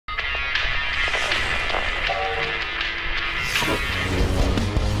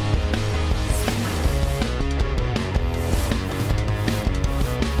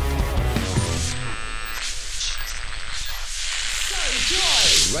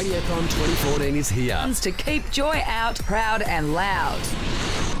Radiothon 2014 is here. To keep joy out, proud and loud.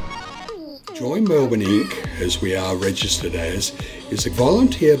 Joy Melbourne Inc., as we are registered as, is a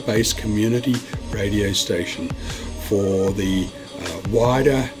volunteer-based community radio station for the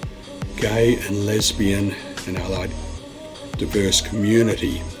wider gay and lesbian and allied diverse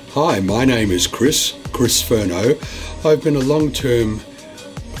community. Hi, my name is Chris Furno. I've been a long-term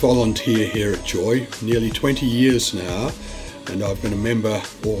volunteer here at Joy, nearly 20 years now, and I've been a member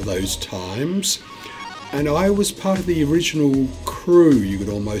all those times. And I was part of the original crew, you could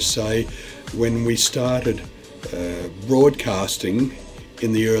almost say, when we started broadcasting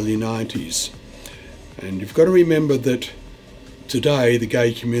in the early 90s. And you've got to remember that today the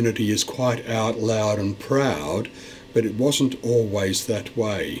gay community is quite out loud and proud, but it wasn't always that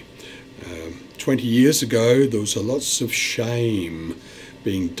way. 20 years ago there was lots of shame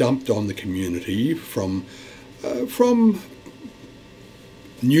being dumped on the community from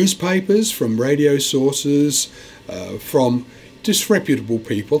newspapers, from radio sources, from disreputable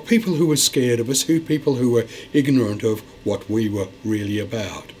people, people who were scared of us, people who were ignorant of what we were really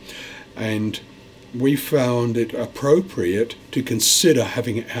about. And we found it appropriate to consider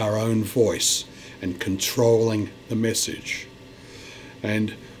having our own voice and controlling the message.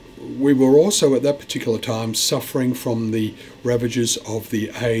 And we were also at that particular time suffering from the ravages of the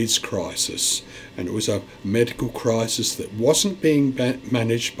AIDS crisis, and it was a medical crisis that wasn't being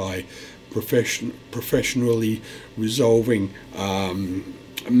managed by professionally resolving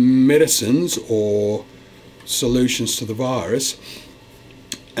medicines or solutions to the virus,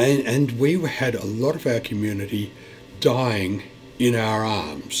 and we had a lot of our community dying in our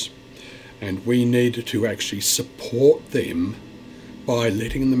arms, and we needed to actually support them by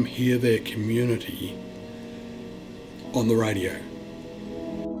letting them hear their community on the radio.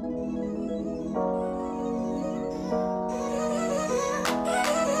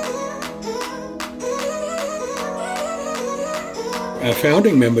 Our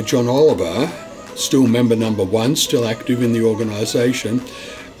founding member, John Oliver, still member number 1, still active in the organisation,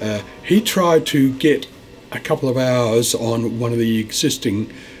 he tried to get a couple of hours on one of the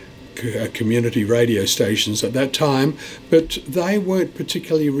existing community radio stations at that time, but they weren't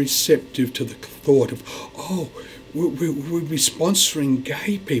particularly receptive to the thought of, oh, we'll be sponsoring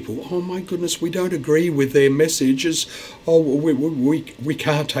gay people. Oh my goodness, we don't agree with their messages. Oh, we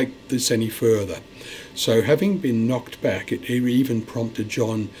can't take this any further. So having been knocked back, it even prompted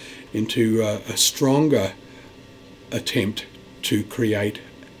John into a stronger attempt to create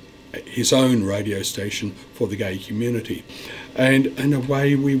his own radio station for the gay community. And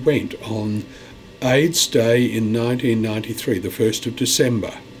away we went on AIDS Day in 1993, the 1st of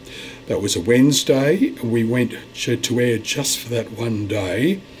December. That was a Wednesday. We went to air just for that one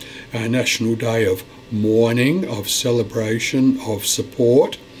day, a national day of mourning, of celebration, of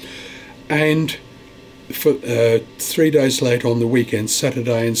support. And for 3 days later on the weekend,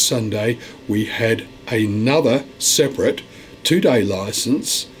 Saturday and Sunday, we had another separate 2-day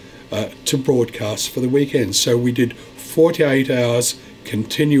license to broadcast for the weekend. So we did 48 hours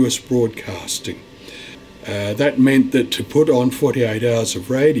continuous broadcasting. That meant that to put on 48 hours of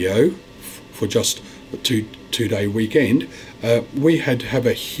radio for just a two-day weekend, we had to have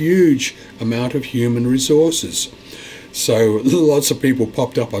a huge amount of human resources. So lots of people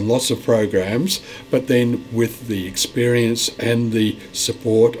popped up on lots of programs, but then with the experience and the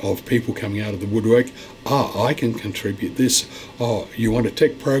support of people coming out of the woodwork, I can contribute this. Oh, you want a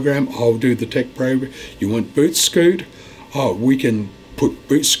tech program? I'll do the tech program. You want Boot Scoot? Oh, we can put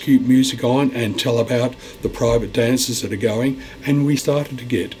Boot Scoot music on and tell about the private dances that are going. And we started to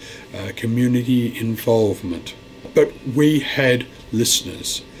get community involvement. But we had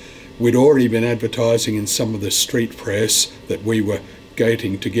listeners. We'd already been advertising in some of the street press that we were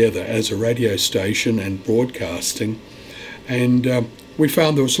gating together as a radio station and broadcasting, and we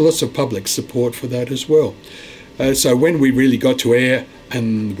found there was lots of public support for that as well. So when we really got to air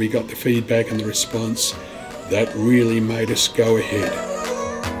and we got the feedback and the response, that really made us go ahead.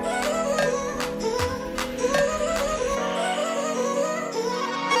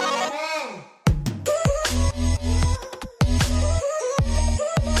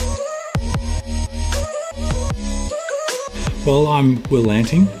 Well, I'm Will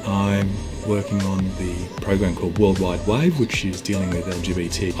Lanting. I'm working on the program called Worldwide Wave, which is dealing with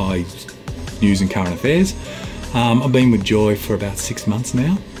LGBTIQ news and current affairs. I've been with Joy for about 6 months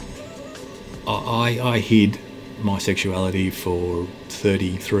now. I hid my sexuality for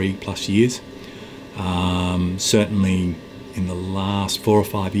 33 plus years. Certainly in the last 4 or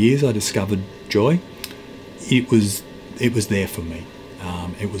 5 years I discovered Joy. It was there for me.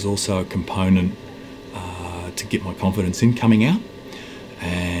 It was also a component to get my confidence in coming out,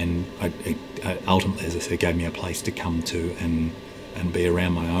 and it ultimately, as I said, gave me a place to come to and be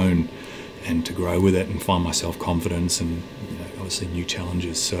around my own, and to grow with it and find my self-confidence and, you know, obviously new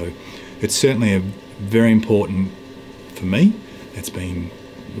challenges. So it's certainly very important for me. It's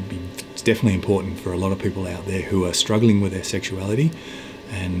definitely important for a lot of people out there who are struggling with their sexuality,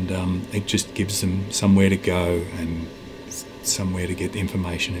 and it just gives them somewhere to go and somewhere to get the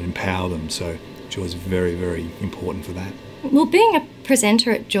information and empower them. So Joy is very, very important for that. Well, being a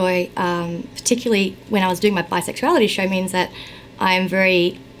presenter at Joy, particularly when I was doing my bisexuality show, means that I am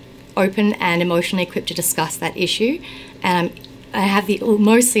very open and emotionally equipped to discuss that issue, and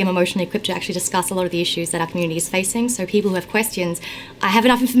mostly I'm emotionally equipped to actually discuss a lot of the issues that our community is facing. So people who have questions, I have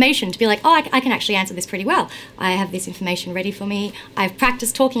enough information to be like, oh, I can actually answer this pretty well. I have this information ready for me. I've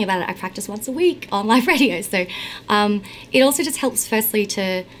practiced talking about it. I practice once a week on live radio. So it also just helps, firstly,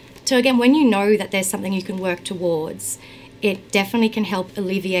 to again, when you know that there's something you can work towards, it definitely can help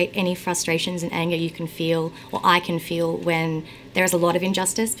alleviate any frustrations and anger you can feel, or I can feel, when there is a lot of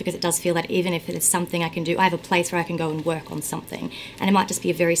injustice, because it does feel that even if it is something I can do, I have a place where I can go and work on something. And it might just be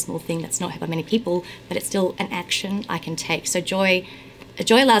a very small thing that's not helped by many people, but it's still an action I can take. So Joy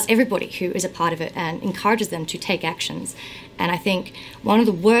allows everybody who is a part of it and encourages them to take actions. And I think one of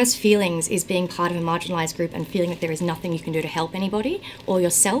the worst feelings is being part of a marginalised group and feeling that there is nothing you can do to help anybody or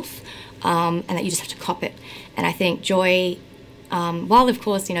yourself, and that you just have to cop it. And I think Joy, while of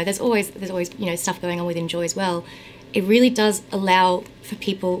course, you know, there's always you know, stuff going on within Joy as well, it really does allow for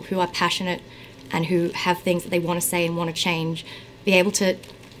people who are passionate and who have things that they want to say and want to change, be able to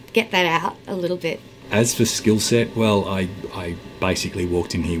get that out a little bit. As for skill set, well, I basically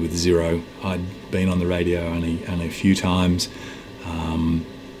walked in here with zero. I'd been on the radio only a few times.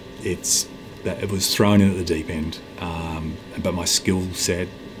 It was thrown in at the deep end, but my skill set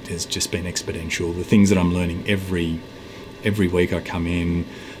has just been exponential. The things that I'm learning every week I come in,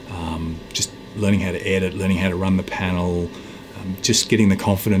 just learning how to edit, learning how to run the panel, just getting the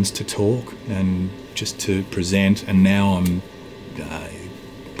confidence to talk and just to present. And now I'm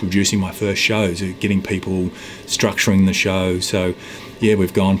producing my first shows, getting people structuring the show. So yeah,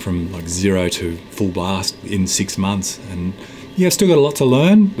 we've gone from like zero to full blast in 6 months, and yeah, still got a lot to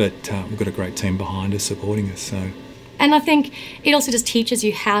learn, but we've got a great team behind us supporting us. So. And I think it also just teaches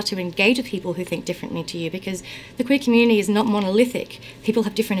you how to engage with people who think differently to you, because the queer community is not monolithic. People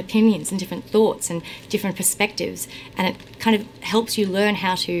have different opinions and different thoughts and different perspectives, and it kind of helps you learn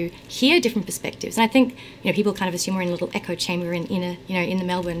how to hear different perspectives. And I think, you know, people kind of assume we're in a little echo chamber in the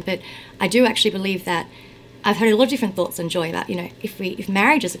Melbourne, but I do actually believe that I've heard a lot of different thoughts on Joy about, you know, if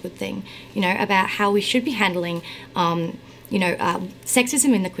marriage is a good thing, you know, about how we should be handling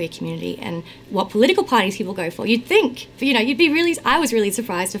sexism in the queer community and what political parties people go for. You'd think, you know, I was really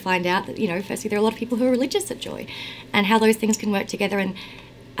surprised to find out that, you know, firstly, there are a lot of people who are religious at Joy, and how those things can work together. And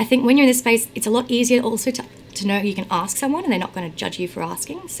I think when you're in this space, it's a lot easier also to know you can ask someone and they're not going to judge you for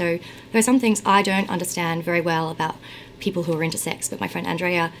asking. So there are some things I don't understand very well about people who are intersex, but my friend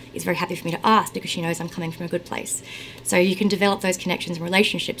Andrea is very happy for me to ask because she knows I'm coming from a good place. So you can develop those connections and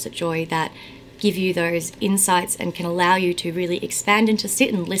relationships at Joy that give you those insights and can allow you to really expand and to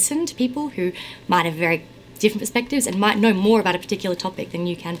sit and listen to people who might have very different perspectives and might know more about a particular topic than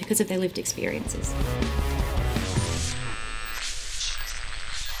you can because of their lived experiences.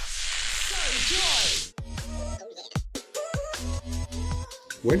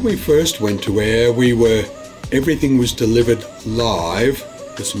 When we first went to air, everything was delivered live,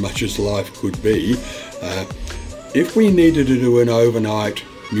 as much as live could be. If we needed to do an overnight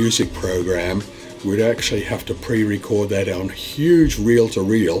music program, we'd actually have to pre-record that on huge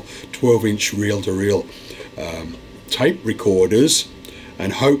reel-to-reel, 12-inch reel-to-reel tape recorders,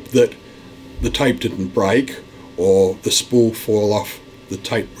 and hope that the tape didn't break or the spool fall off the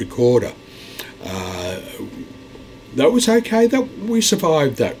tape recorder. That was okay, we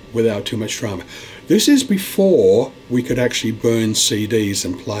survived that without too much drama. This is before we could actually burn CDs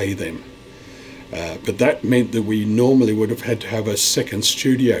and play them. But that meant that we normally would have had to have a second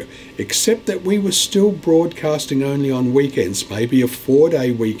studio, except that we were still broadcasting only on weekends, maybe a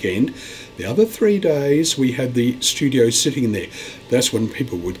 4-day weekend. The other 3 days we had the studio sitting there. That's when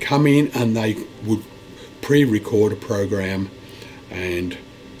people would come in and they would pre-record a program, and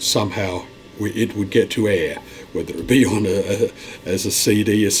somehow it would get to air, whether it be on as a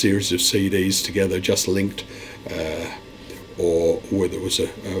CD, a series of CDs together just linked, or whether it was a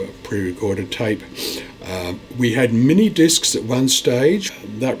pre-recorded tape. We had mini discs at one stage.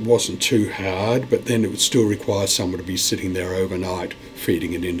 That wasn't too hard, but then it would still require someone to be sitting there overnight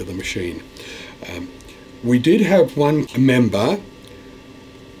feeding it into the machine. We did have one member,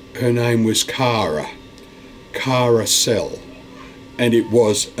 her name was Cara Sell, and it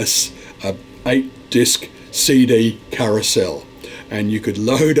was a 8-disc CD carousel. And you could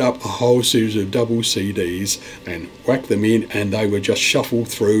load up a whole series of double CDs and whack them in, and they would just shuffle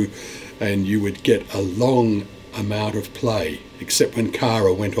through, and you would get a long amount of play, except when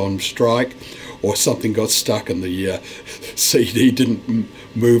Cara went on strike or something got stuck and the CD didn't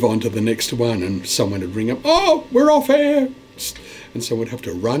move on to the next one, and someone would ring up, "Oh, we're off air," and so we'd have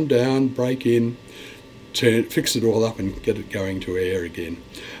to run down, break in, fix it all up and get it going to air again.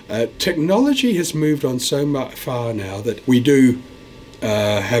 Technology has moved on so far now that we do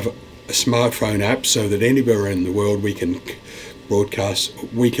have a smartphone app so that anywhere in the world we can broadcast,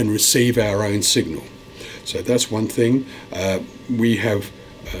 we can receive our own signal. So that's one thing. We have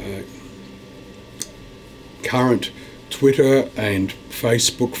current Twitter and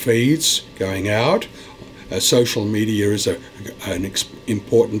Facebook feeds going out. Social media is an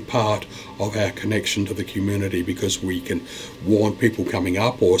important part of our connection to the community, because we can warn people coming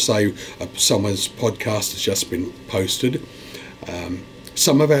up, or say someone's podcast has just been posted.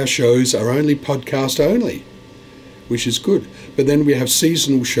 Some of our shows are only podcast only, which is good. But then we have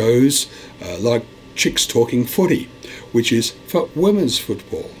seasonal shows like Chicks Talking Footy, which is for women's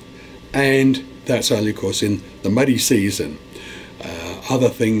football. And that's only, of course, in the muddy season. Other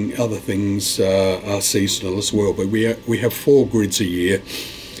things are seasonal as well. But we have 4 grids a year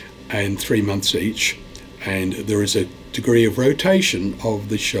and 3 months each. And there is a degree of rotation of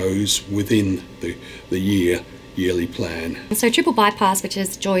the shows within the yearly plan. So Triple Bypass, which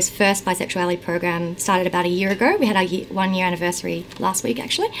is Joy's first bisexuality program, started about a year ago. We had our 1-year anniversary last week,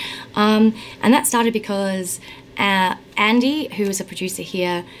 actually. And that started because Andy, who is a producer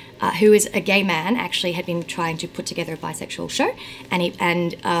here, who is a gay man, actually had been trying to put together a bisexual show,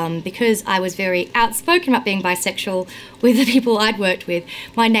 and because I was very outspoken about being bisexual with the people I'd worked with,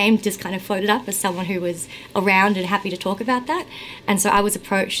 my name just kind of floated up as someone who was around and happy to talk about that. And so I was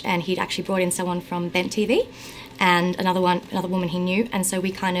approached, and he'd actually brought in someone from Bent TV and another woman he knew, and so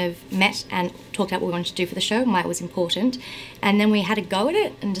we kind of met and talked about what we wanted to do for the show and why it was important, and then we had a go at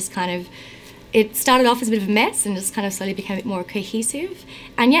it, and just kind of, it started off as a bit of a mess and just kind of slowly became a bit more cohesive.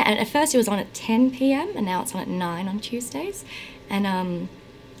 And yeah, at first it was on at 10 p.m. and now it's on at 9 on Tuesdays. And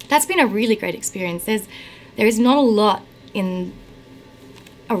that's been a really great experience. There is not a lot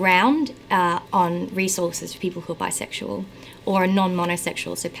around on resources for people who are bisexual or are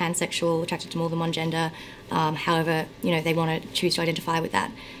non-monosexual, so pansexual, attracted to more than one gender, however, they want to choose to identify with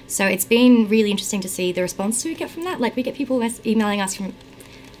that. So it's been really interesting to see the response we get from that. Like, we get people emailing us from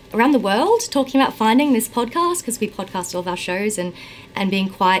around the world talking about finding this podcast, because we podcast all of our shows, and being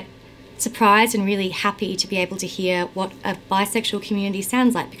quite surprised and really happy to be able to hear what a bisexual community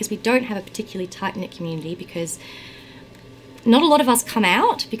sounds like, because we don't have a particularly tight-knit community, because not a lot of us come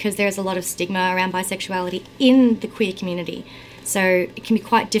out, because there's a lot of stigma around bisexuality in the queer community. So it can be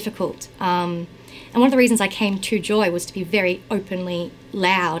quite difficult. And one of the reasons I came to Joy was to be very openly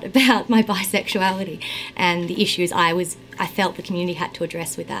loud about my bisexuality and the issues I felt the community had to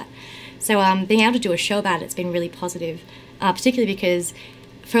address with that. So being able to do a show about it's been really positive, particularly because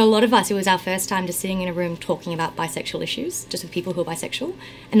for a lot of us, it was our first time just sitting in a room talking about bisexual issues, just with people who are bisexual,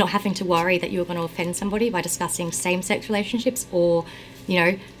 and not having to worry that you were going to offend somebody by discussing same-sex relationships or,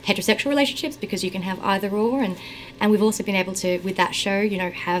 heterosexual relationships, because you can have either or. And we've also been able to, with that show,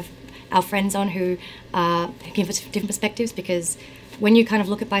 have our friends on who give us different perspectives, because when you kind of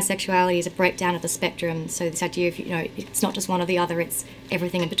look at bisexuality as a breakdown of the spectrum, so this idea of, it's not just one or the other, it's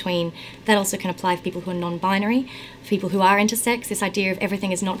everything in between, that also can apply for people who are non-binary, for people who are intersex, this idea of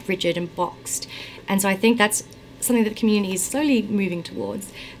everything is not rigid and boxed. And so I think that's something that the community is slowly moving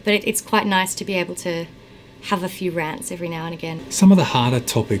towards, but it's quite nice to be able to have a few rants every now and again. Some of the harder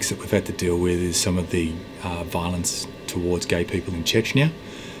topics that we've had to deal with is some of the violence towards gay people in Chechnya.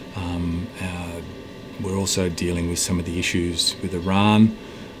 We're also dealing with some of the issues with Iran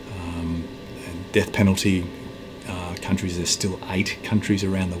and death penalty countries. There's still 8 countries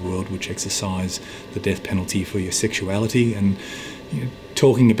around the world which exercise the death penalty for your sexuality, and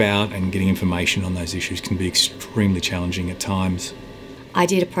talking about and getting information on those issues can be extremely challenging at times. I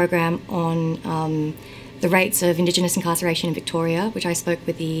did a program on the rates of Indigenous incarceration in Victoria, which I spoke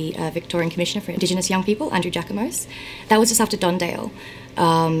with the Victorian Commissioner for Indigenous Young People, Andrew Jacomos. That was just after Dondale,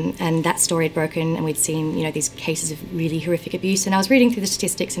 and that story had broken, and we'd seen these cases of really horrific abuse. And I was reading through the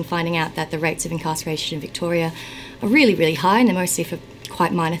statistics and finding out that the rates of incarceration in Victoria are really, really high, and they're mostly for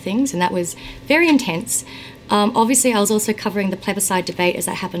quite minor things, and that was very intense. Obviously, I was also covering the plebiscite debate as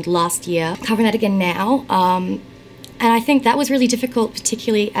that happened last year, covering that again now. And I think that was really difficult,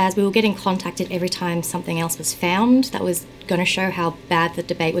 particularly as we were getting contacted every time something else was found that was going to show how bad the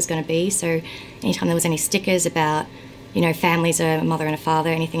debate was going to be. So anytime there was any stickers about you know, families are a mother and a father,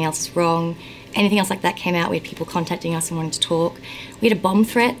 anything else is wrong. Anything else like that came out. We had people contacting us and wanting to talk. We had a bomb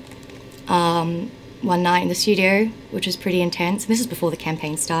threat one night in the studio, which was pretty intense. This is before the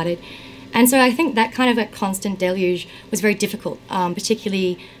campaign started. And so I think that kind of a constant deluge was very difficult,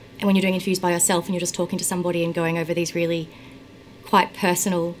 particularly when you're doing interviews by yourself and you're just talking to somebody and going over these really quite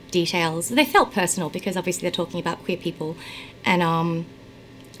personal details. They felt personal because obviously they're talking about queer people, and I'm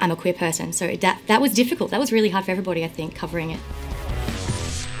a queer person. So that was difficult. That was really hard for everybody, I think, covering it.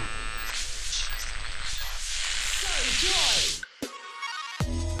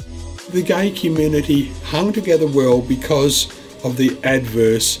 The gay community hung together well because of the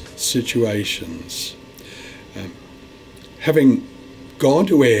adverse situations. Having gone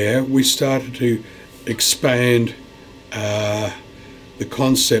to air, we started to expand the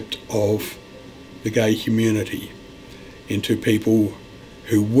concept of the gay community into people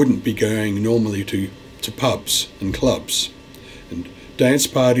who wouldn't be going normally to pubs and clubs. And dance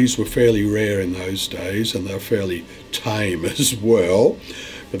parties were fairly rare in those days, and they were fairly tame as well.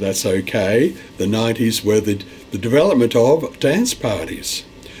 But that's okay. The 90s were the development of dance parties.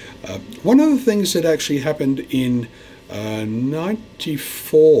 One of the things that actually happened in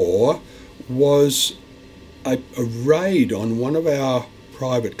 94 was a raid on one of our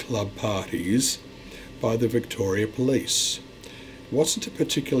private club parties by the Victoria Police. It wasn't a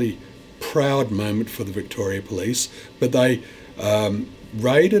particularly proud moment for the Victoria Police, but they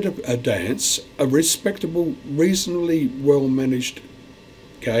raided a dance, a respectable, reasonably well-managed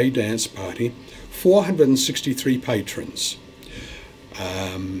gay dance party, 463 patrons.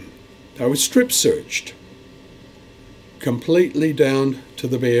 They were strip searched, completely down to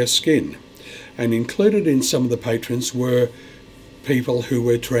the bare skin, and included in some of the patrons were people who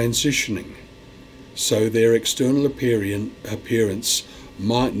were transitioning, so their external appearance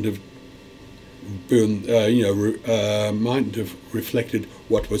mightn't have been, mightn't have reflected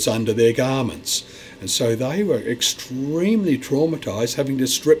what was under their garments. And so they were extremely traumatised, having to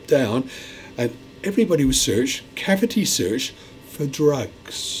strip down, and everybody was searched, cavity searched, for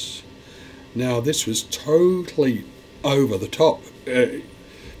drugs. Now this was totally over the top.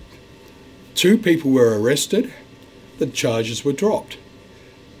 2 people were arrested, the charges were dropped.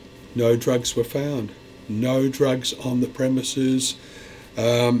 No drugs were found, no drugs on the premises,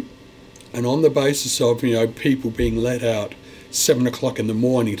 and on the basis of, you know, people being let out 7 o'clock in the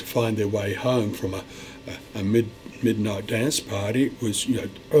morning to find their way home from a midnight dance party, it was, you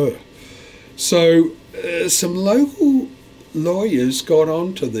know, So some local lawyers got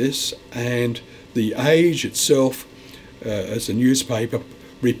onto this, and the Age itself, as a newspaper,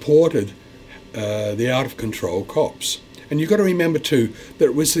 reported the out-of-control cops. And you've got to remember too that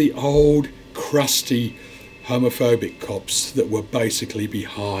it was the old, crusty, homophobic cops that were basically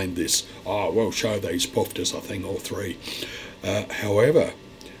behind this. Oh, well, show these pofters, I think, or 3. However,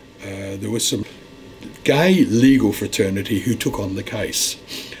 there was some gay legal fraternity who took on the case,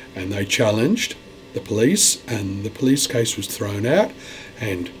 and they challenged the police, and the police case was thrown out,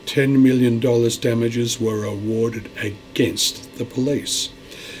 and $10 million damages were awarded against the police.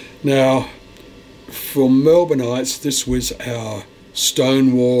 Now, for Melbourneites, this was our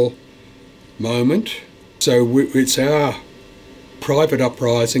Stonewall moment. So it's our private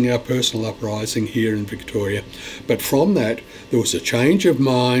uprising, our personal uprising here in Victoria. But from that, there was a change of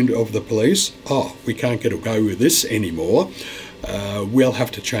mind of the police. Oh, we can't get away with this anymore. We'll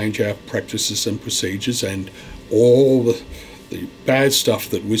have to change our practices and procedures, and all the bad stuff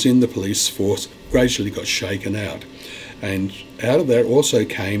that was in the police force gradually got shaken out. And out of that also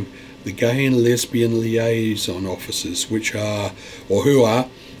came the gay and lesbian liaison officers, which are, or who are,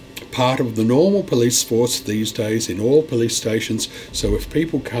 part of the normal police force these days in all police stations. So if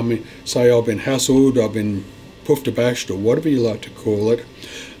people come in, say, I've been hassled, I've been puffed or bashed, or whatever you like to call it,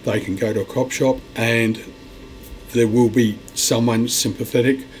 they can go to a cop shop and there will be someone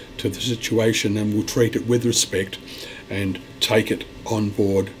sympathetic to the situation and will treat it with respect and take it on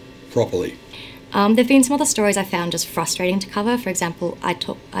board properly. There have been some other stories I found just frustrating to cover. For example,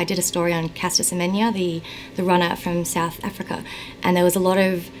 I did a story on Caster Semenya, the runner from South Africa, and there was a lot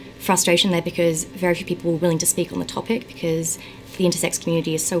of frustration there because very few people were willing to speak on the topic, because the intersex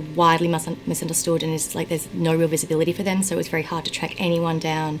community is so widely misunderstood, and it's like there's no real visibility for them, so it was very hard to track anyone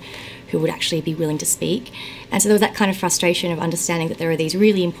down who would actually be willing to speak. And so there was that kind of frustration of understanding that there are these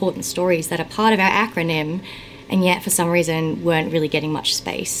really important stories that are part of our acronym, and yet for some reason weren't really getting much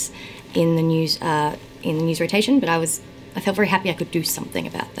space in the news rotation. But I felt very happy I could do something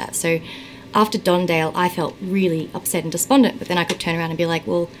about that. So after Dondale, I felt really upset and despondent, but then I could turn around and be like,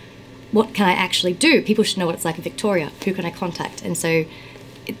 well, what can I actually do? People should know what it's like in Victoria. Who can I contact? And so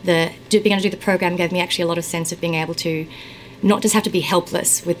being able to do the program gave me actually a lot of sense of being able to not just have to be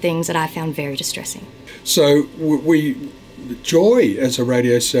helpless with things that I found very distressing. So Joy as a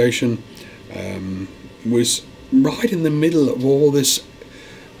radio station was right in the middle of all this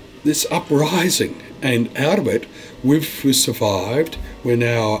uprising, and out of it we've survived. We're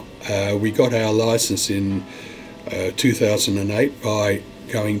now we got our licence in 2008 by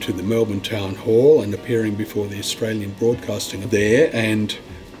going to the Melbourne Town Hall and appearing before the Australian Broadcasting there, and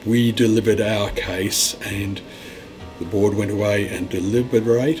we delivered our case, and the board went away and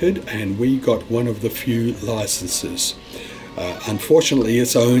deliberated, and we got one of the few licences. Unfortunately,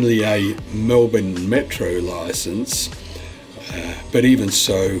 it's only a Melbourne Metro licence, but even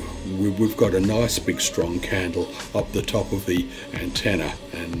so, we've got a nice big strong candle up the top of the antenna,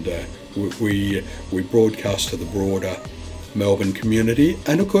 and we broadcast to the broader Melbourne community.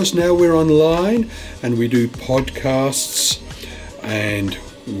 And of course now we're online and we do podcasts, and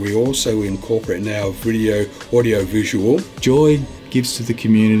we also incorporate now video, audio, visual. Joy gives to the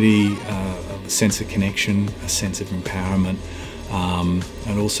community a sense of connection, a sense of empowerment,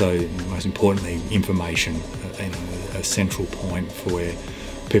 and also, most importantly, information, a central point for where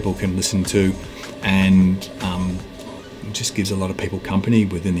people can listen to, and it just gives a lot of people company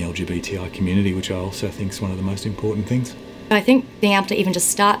within the LGBTI community, which I also think is one of the most important things. I think being able to even just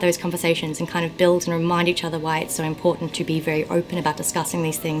start those conversations and kind of build and remind each other why it's so important to be very open about discussing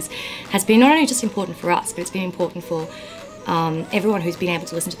these things has been not only just important for us, but it's been important for everyone who's been able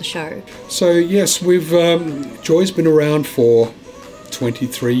to listen to the show. So yes, Joy's been around for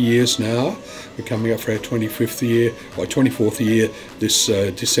 23 years now. We're coming up for our 25th year, or 24th year this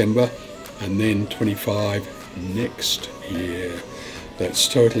December, and then 25 next year. That's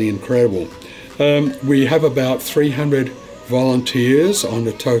totally incredible. We have about 300 volunteers on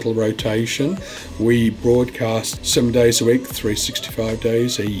a total rotation. We broadcast 7 days a week, 365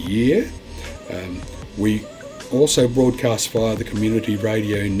 days a year. We also broadcast via the Community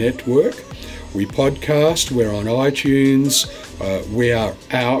Radio Network. We podcast, we're on iTunes, we are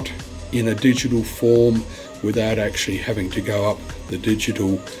out in a digital form without actually having to go up the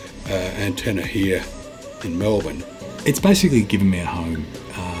digital antenna here in Melbourne. It's basically given me a home.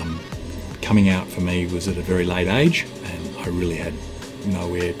 Coming out for me was at a very late age, and I really had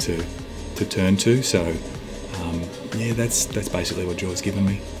nowhere to turn to, so yeah, that's basically what Joy's given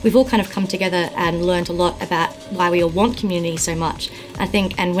me. We've all kind of come together and learned a lot about why we all want community so much, I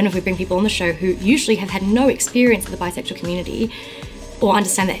think, and whenever we bring people on the show who usually have had no experience with the bisexual community or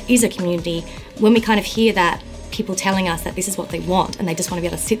understand that is a community, when we kind of hear that people telling us that this is what they want and they just want to be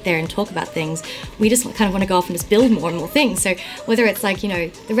able to sit there and talk about things, we just kind of want to go off and just build more and more things. So whether it's like,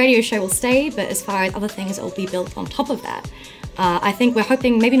 the radio show will stay, but as far as other things, it will be built on top of that. I think we're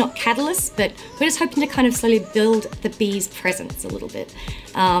hoping, maybe not catalysts, but we're just hoping to kind of slowly build the bee's presence a little bit.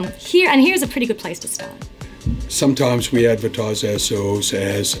 Here's a pretty good place to start. Sometimes we advertise ourselves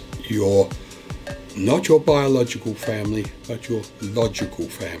as not your biological family, but your logical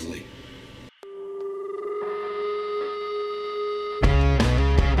family.